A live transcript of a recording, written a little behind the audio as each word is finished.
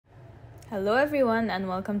Hello everyone and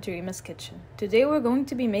welcome to Rima's Kitchen. Today we're going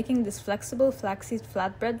to be making this flexible flaxseed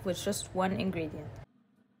flatbread with just one ingredient.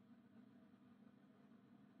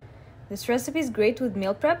 This recipe is great with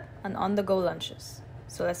meal prep and on-the-go lunches.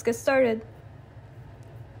 So let's get started.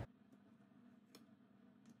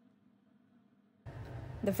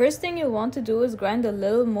 The first thing you'll want to do is grind a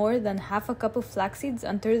little more than half a cup of flax seeds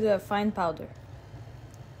until they're a fine powder.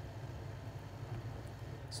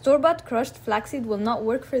 Store-bought crushed flaxseed will not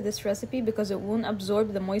work for this recipe because it won't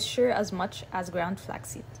absorb the moisture as much as ground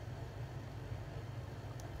flaxseed.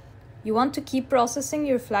 You want to keep processing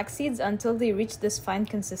your flax seeds until they reach this fine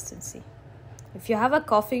consistency. If you have a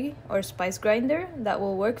coffee or spice grinder, that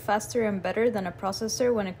will work faster and better than a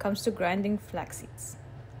processor when it comes to grinding flax seeds.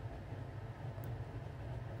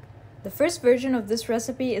 The first version of this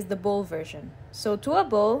recipe is the bowl version. So to a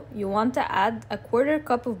bowl, you want to add a quarter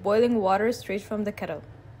cup of boiling water straight from the kettle.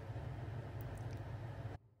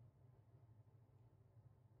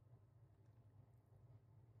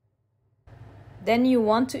 Then you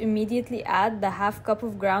want to immediately add the half cup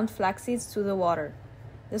of ground flax seeds to the water.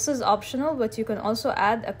 This is optional, but you can also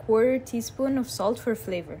add a quarter teaspoon of salt for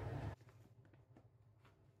flavor.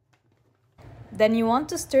 Then you want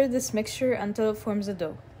to stir this mixture until it forms a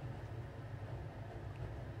dough.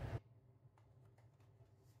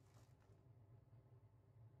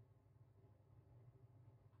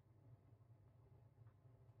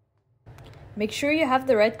 Make sure you have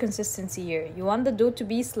the right consistency here. You want the dough to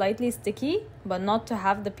be slightly sticky, but not to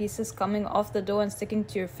have the pieces coming off the dough and sticking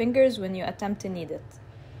to your fingers when you attempt to knead it.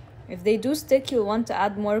 If they do stick, you'll want to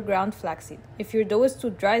add more ground flaxseed. If your dough is too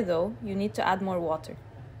dry though, you need to add more water.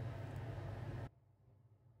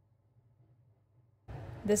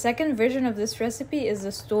 The second version of this recipe is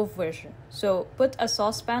the stove version. So put a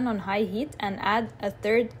saucepan on high heat and add a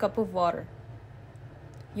third cup of water.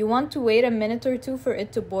 You want to wait a minute or two for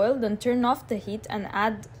it to boil, then turn off the heat and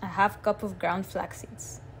add a half cup of ground flax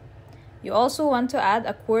seeds. You also want to add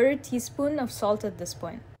a quarter teaspoon of salt at this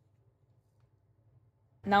point.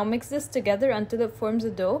 Now mix this together until it forms a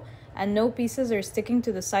dough and no pieces are sticking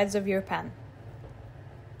to the sides of your pan.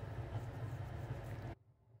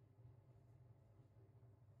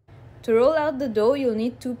 To roll out the dough, you'll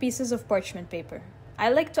need 2 pieces of parchment paper. I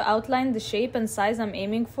like to outline the shape and size I'm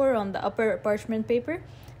aiming for on the upper parchment paper,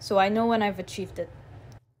 so I know when I've achieved it.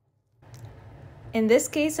 In this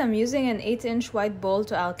case, I'm using an 8-inch wide bowl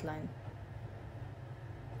to outline.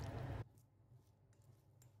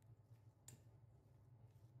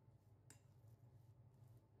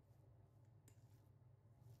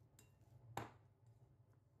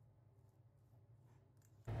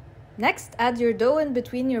 Next, add your dough in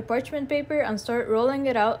between your parchment paper and start rolling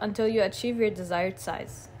it out until you achieve your desired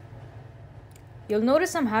size. You'll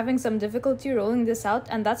notice I'm having some difficulty rolling this out,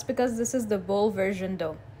 and that's because this is the bowl version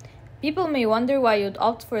dough. People may wonder why you'd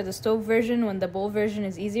opt for the stove version when the bowl version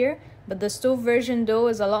is easier, but the stove version dough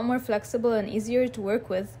is a lot more flexible and easier to work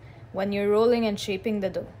with when you're rolling and shaping the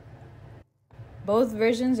dough. Both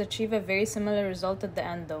versions achieve a very similar result at the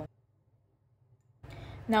end though.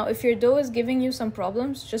 Now, if your dough is giving you some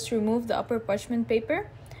problems, just remove the upper parchment paper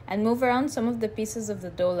and move around some of the pieces of the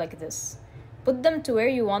dough like this. Put them to where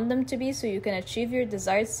you want them to be so you can achieve your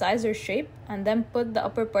desired size or shape, and then put the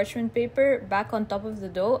upper parchment paper back on top of the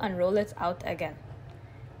dough and roll it out again.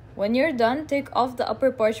 When you're done, take off the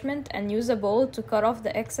upper parchment and use a bowl to cut off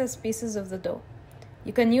the excess pieces of the dough.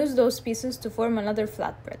 You can use those pieces to form another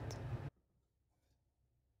flatbread.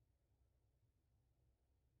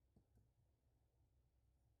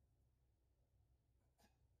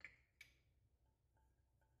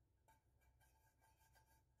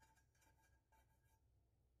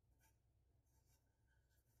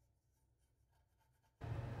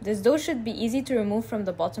 This dough should be easy to remove from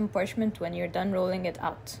the bottom parchment when you're done rolling it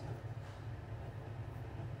out.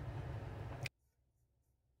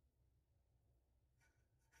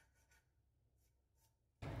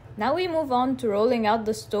 Now we move on to rolling out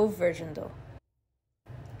the stove version dough.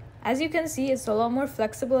 As you can see, it's a lot more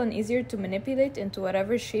flexible and easier to manipulate into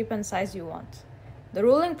whatever shape and size you want. The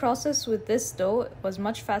rolling process with this dough was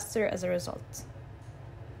much faster as a result.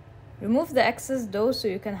 Remove the excess dough so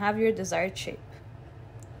you can have your desired shape.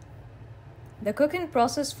 The cooking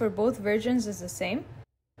process for both versions is the same.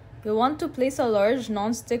 You'll want to place a large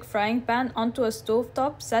non-stick frying pan onto a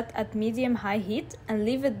stovetop set at medium-high heat and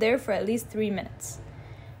leave it there for at least 3 minutes.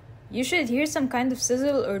 You should hear some kind of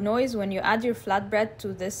sizzle or noise when you add your flatbread to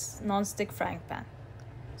this non-stick frying pan,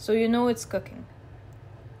 so you know it's cooking.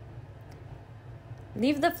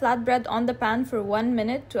 Leave the flatbread on the pan for 1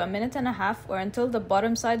 minute to a minute and a half, or until the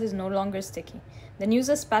bottom side is no longer sticky. Then use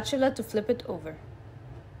a spatula to flip it over.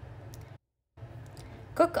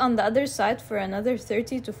 Cook on the other side for another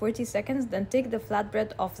 30 to 40 seconds, then take the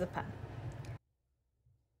flatbread off the pan.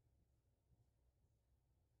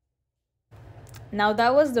 Now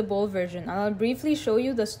that was the bowl version, and I'll briefly show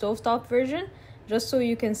you the stovetop version, just so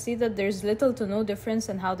you can see that there's little to no difference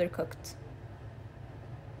in how they're cooked.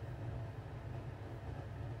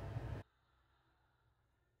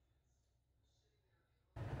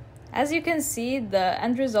 As you can see, the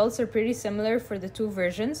end results are pretty similar for the two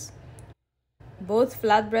versions. Both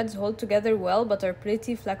flatbreads hold together well but are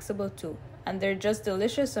pretty flexible too, and they're just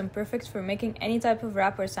delicious and perfect for making any type of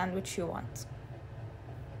wrap or sandwich you want.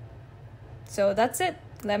 So that's it.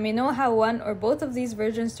 Let me know how one or both of these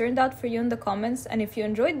versions turned out for you in the comments, and if you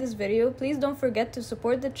enjoyed this video, please don't forget to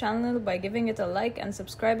support the channel by giving it a like and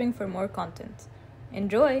subscribing for more content.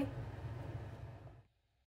 Enjoy!